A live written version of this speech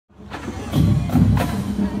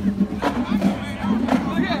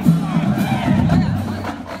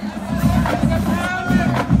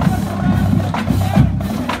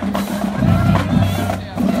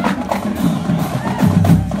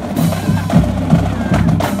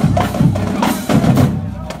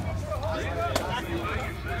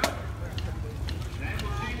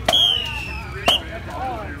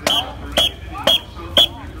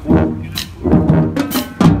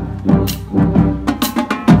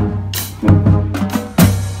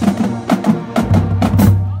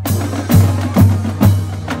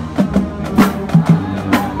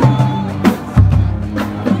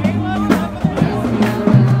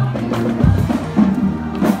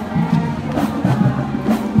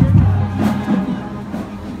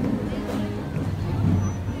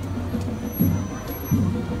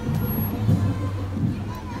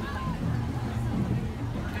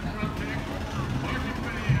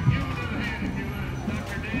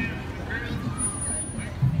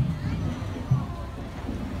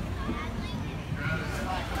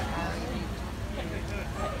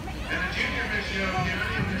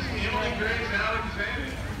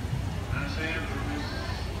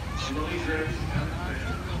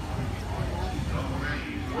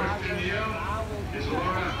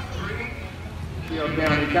Shield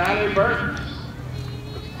County, Kylie Burton.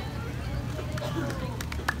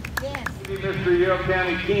 Mr. Yale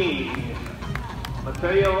County King,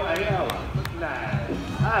 Mateo Ayala. Nice.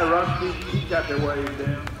 Hi, Roxy. She got their waves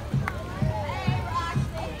down.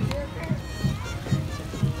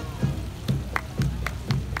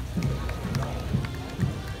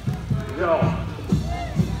 Go.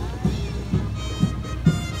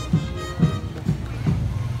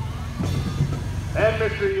 And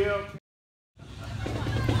Mr. Yale.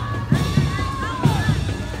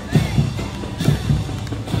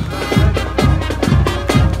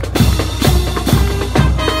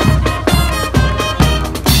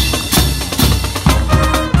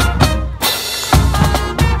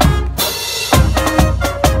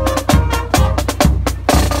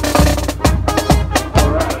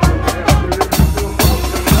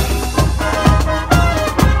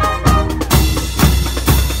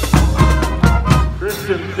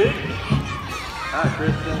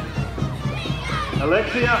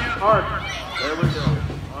 Alexia Hart. There we go.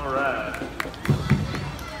 All right.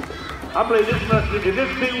 I believe this must be, is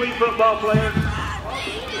this Pee-wee football player?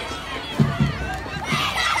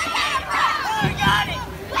 Got it.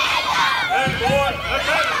 Hey, boy. Let's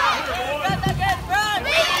have it right here, boy. Got the good run.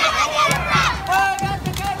 We got the good run. Oh, got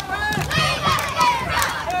the good run. We got the good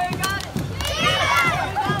run. Oh, you got it. We got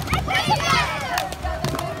it.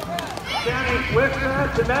 County West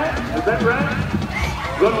Side tonight. Is that right?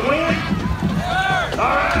 Gonna win?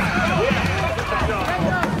 All right. Yeah.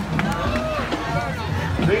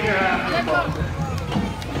 Senior high football.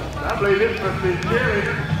 I believe this must be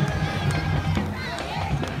cheerleader.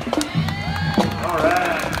 All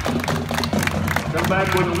right. Come back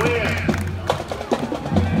with a win.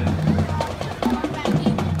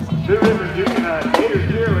 Two Rivers Junior High, Gators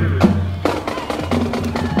cheerleaders.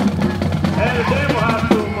 And the Danville High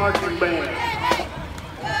School marching band.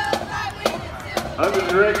 Under the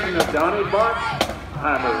direction of Donnie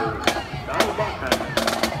Barkheimer. Donnie Barkheimer.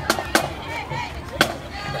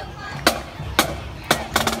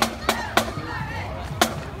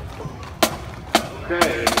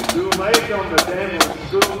 Okay, school mate on the Danville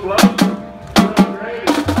School Club. 12th grade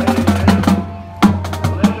is Lady Lane.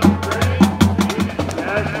 11th grade,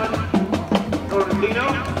 Jasmine Tortino.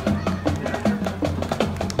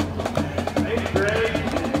 8th grade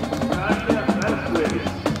is Rasha Vasquez.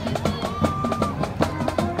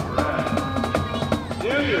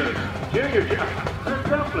 Junior, they're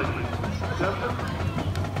dumpling.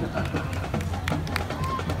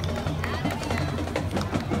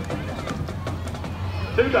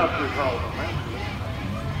 Two doctors called them, man.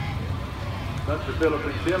 Dr. Philip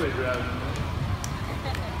and Shelley driving.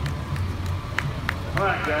 All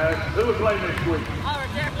right, guys. Who will play next week?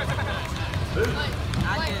 Who?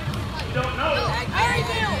 I did. You don't know? I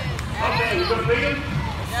do. Okay, you gonna beat him?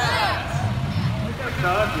 Yeah. I got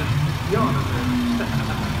Todd just yawning there.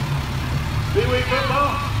 Pee-wee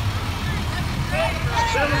football?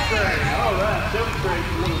 7th grade. All right, 7th grade.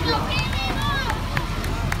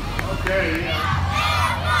 Okay, yeah.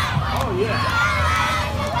 Oh, yeah.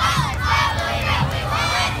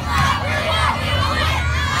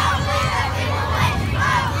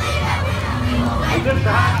 Is this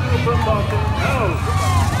the high school football team? No.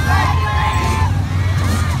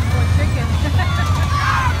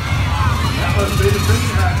 That must be the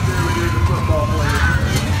senior high school when you're the football player.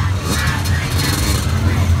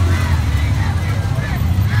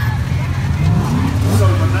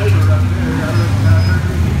 My neighbor up there, I looked out there.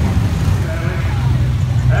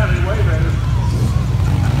 Allie, way better.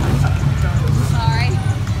 Sorry.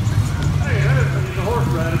 Hey, that is a horse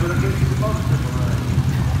rider, but I guess he's a motorcycle rider.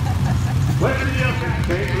 Western Youngsters,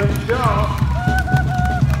 Caitlin Shaw.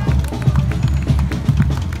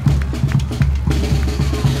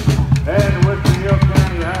 And the Western Hill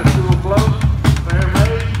County High School float, fair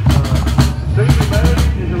maid, senior maid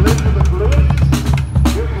is Elizabeth Lewis.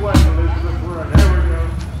 Give away, Elizabeth. There we go.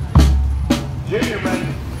 Junior maid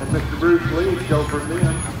and Mr. Bruce Lee go for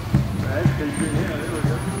them. Actually, yeah, there we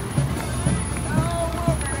go.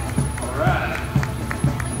 All right.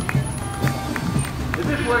 Is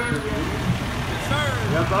this working? Yes, sir.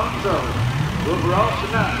 Yeah, I thought so. Well, we're off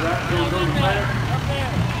tonight, right? So we'll go to there?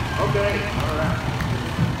 Okay. All right.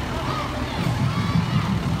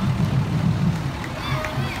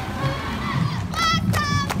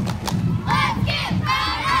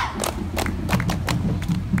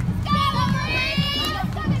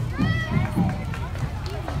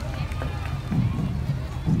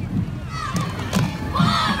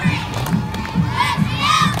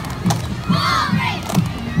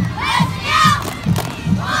 Let's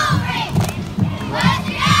go!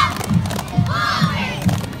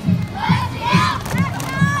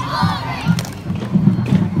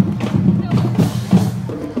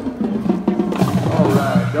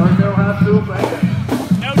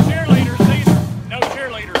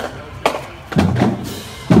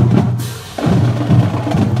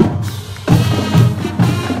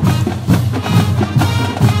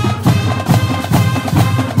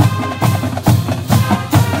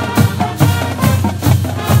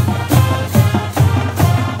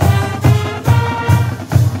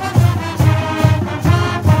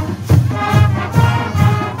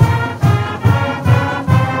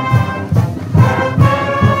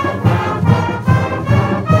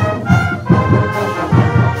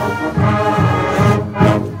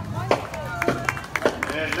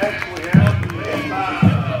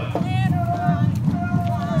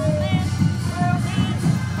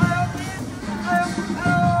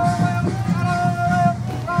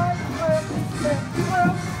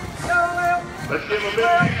 Let's give him a big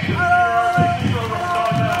hand.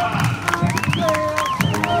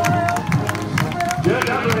 Judge,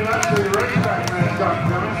 I believe I see the racetrack mascot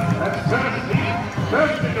coming. That's Dusty.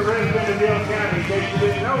 Dusty, the resident of Dale County, in case you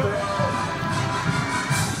didn't know that.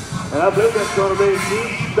 And I believe that's going to be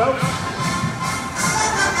Gene Stokes.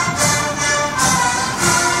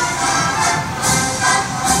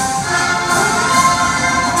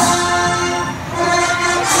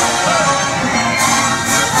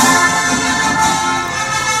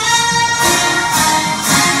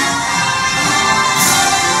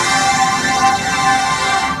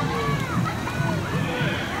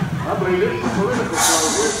 I believe this is a political flow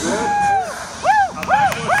here, Judge.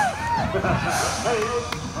 Hey,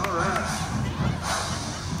 all right.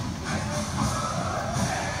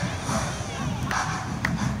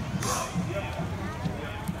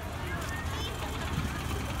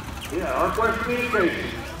 Yeah, our West Communication.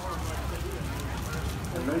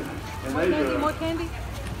 And they More candy?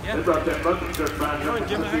 They brought that bucket truck back up and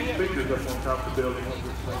put these speakers up on top of the building.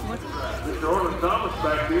 Mr. Orland Thomas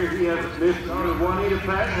back here, he has a list on Juanita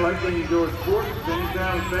Patton, like they enjoy sports, spending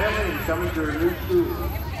time with family, and coming to her new school.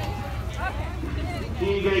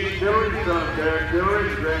 Keengate Distillery, son of Derek Distillery,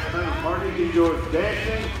 his grandson of Marty, enjoys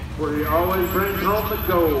dancing, where he always brings home the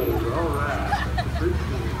gold. All right, that's pretty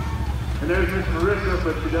cool. And there's Miss Marissa,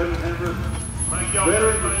 but she doesn't have her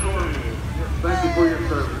veteran experience. Thank you for your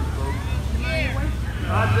service, folks.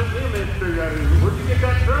 I just him in figure out here. Where'd you get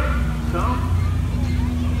that truck, Tom?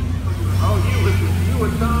 Oh, you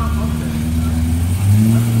with Tom? Okay.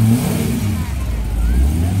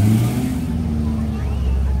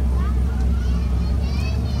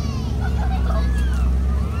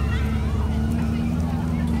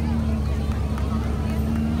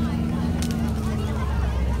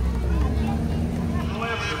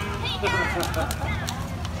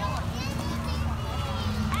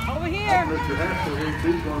 Over here. Mr. Haskell here,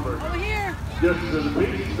 he's one of our Over here. justices of the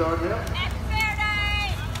peace starting out. Happy Fair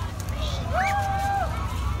Day!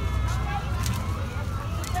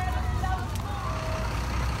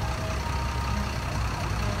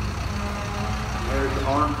 There's the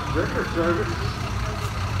armed drinker service.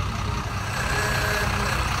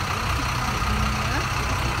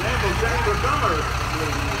 Gamble Chamber Summer.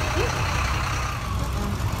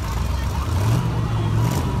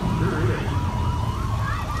 Sure is.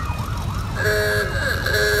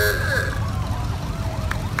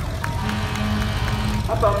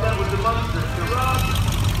 I thought that was the monster. Rob.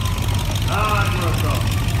 Ah, that's what I thought.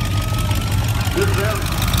 Good round.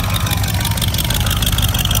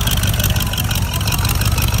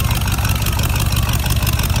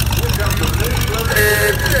 Here comes the new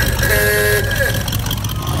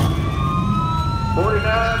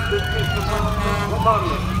 49, 50, what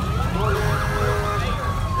model?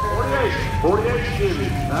 48 Chevy.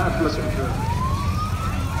 Nice looking truck.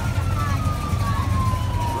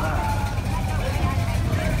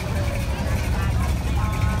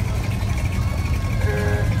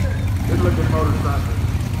 Good looking motorcycle.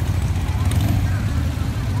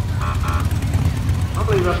 I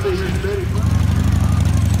believe I see Miss Betty.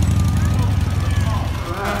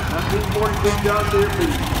 Right, 1942 John Deere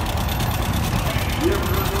Beast. You ever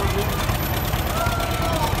run one of these?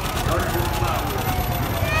 Started with the flywheel.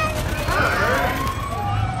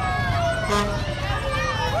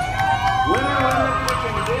 Winner,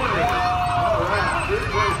 chicken dinner. All right, this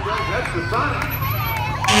place great. That's the Sonic.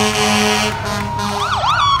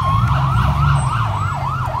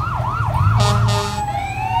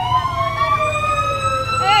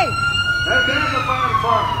 Hey! That's down the fire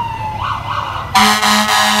department.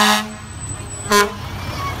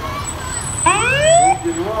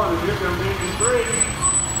 Engine 1 and here comes engine 3.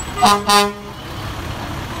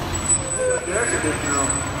 There's the air conditioner on.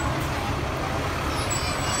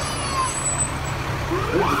 This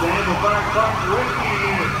is the Danville Fire Department Rescue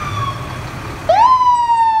Unit.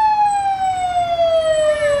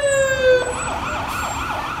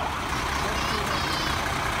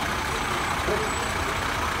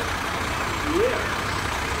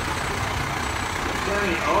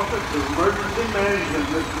 County Office of Emergency Management,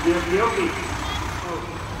 Mr. Jim Gilkey. Oh,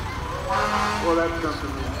 well, that's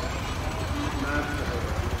something nice to have.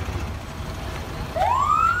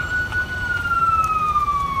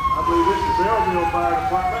 I believe this is Belleville Fire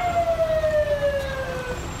Department.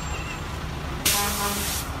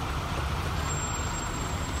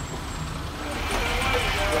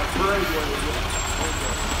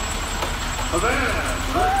 Havana,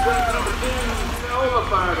 that's number 10, Neola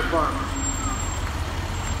Fire Department.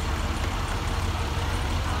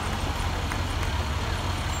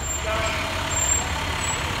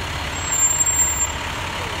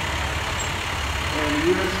 And the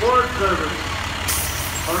U.S. Forest Service.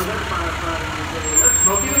 Or is that firefighting today? That's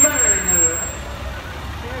Smokey the Bear in there.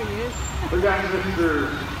 There he is. We got Mr.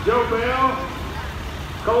 Joe Bell,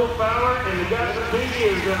 Cole Fowler, and the guy that he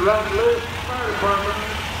is at Robert Lewis Fire Department.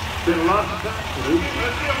 Been lots of time.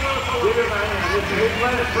 Give him a hand. This is his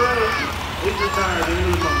last parade. He's retired in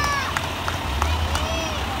the month.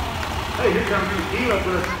 Hey, here comes the tequila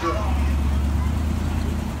buster.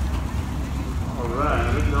 All right,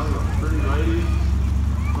 look at all the pretty ladies.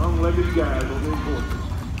 Long-legged guys on these horses.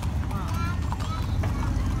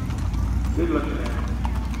 Good looking at them.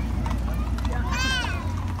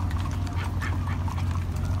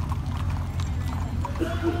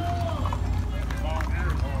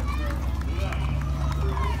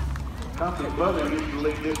 Compton Bubba used to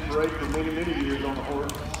lead this parade for many, many years on the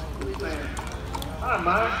horse. Good man. Hi,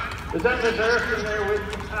 Mike. Is that Miss Ariston there with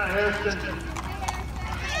you? Hi, Ariston.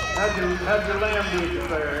 How's your lamb doing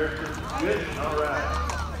there, Ariston? Good? All right.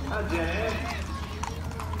 Hi, Jan.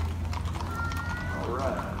 All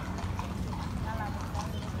right.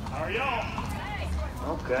 How are y'all?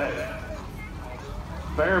 Okay.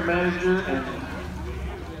 Fair manager and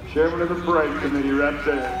chairman of the parade committee right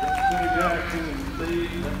there. Kenny Jackson and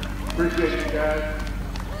Steve. Appreciate you guys.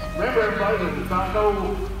 Remember everybody, there's a taco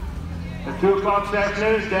at 2 o'clock this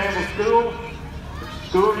afternoon, Danville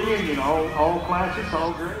School reunion, all classes,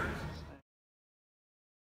 all great.